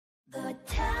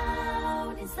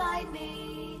inside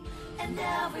me, and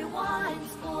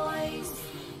everyone's voice.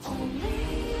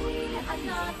 Only I'm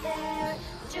not there,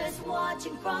 just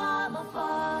watching from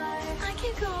afar. I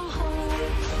can't go home,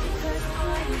 cause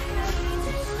I'm afraid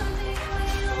something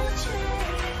will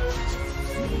change.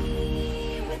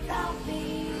 Me without me,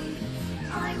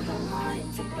 I'm the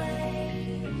one to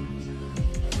blame.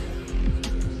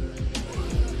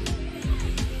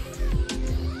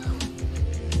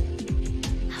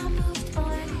 I moved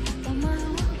on by my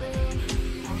own way.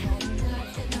 I had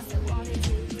nothing else I wanted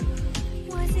to.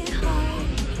 Was it hard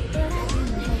that I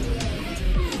didn't hate?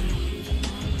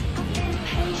 I've been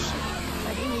patient,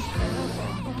 but it was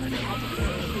terrible. I had to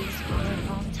wait for a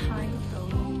long time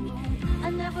though. I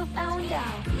never found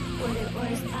out what it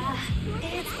was.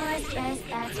 It's my stress,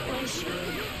 that's for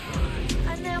sure.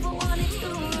 I never wanted to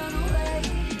run away.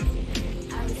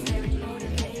 I was very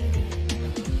motivated.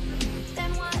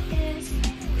 Then what is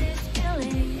this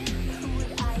feeling? Who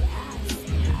would I ask?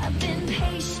 I've been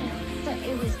patient, but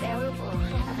it was bearable.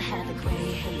 I've had the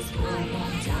gray haze for a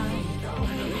long time though.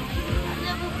 I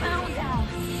never found out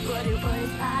what it was.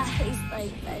 I taste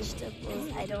like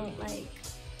vegetables I don't like.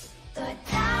 The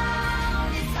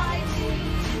down inside me,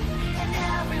 and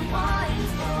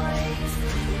everyone's voice.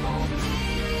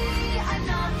 Only I'm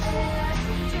not there,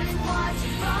 just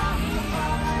watching from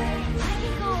afar. I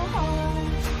can go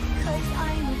home, cause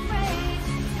I'm afraid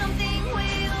something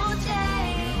will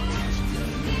change.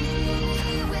 Me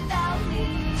without me,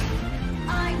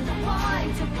 I'm the one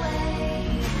to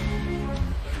blame.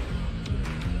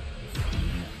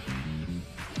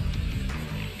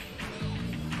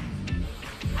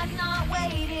 I'm not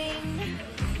waiting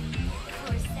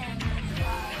for Santa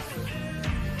Claus.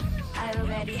 I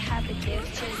already have the gift,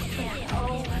 just can't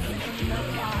open the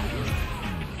box.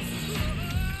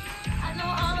 I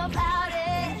know all about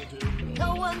it, no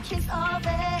one can solve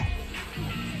it,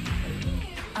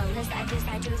 unless I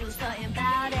decide to do something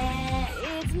about it.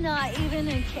 It's not even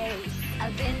a case.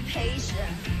 I've been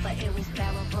patient, but it was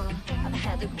bearable. I've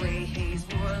had the gray haze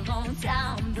for a long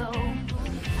time though.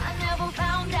 I never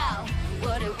found out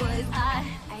what it was. I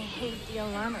hate the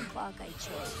alarm clock I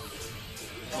chose.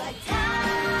 But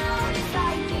down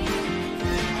inside me,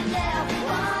 and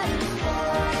everyone's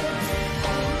voice.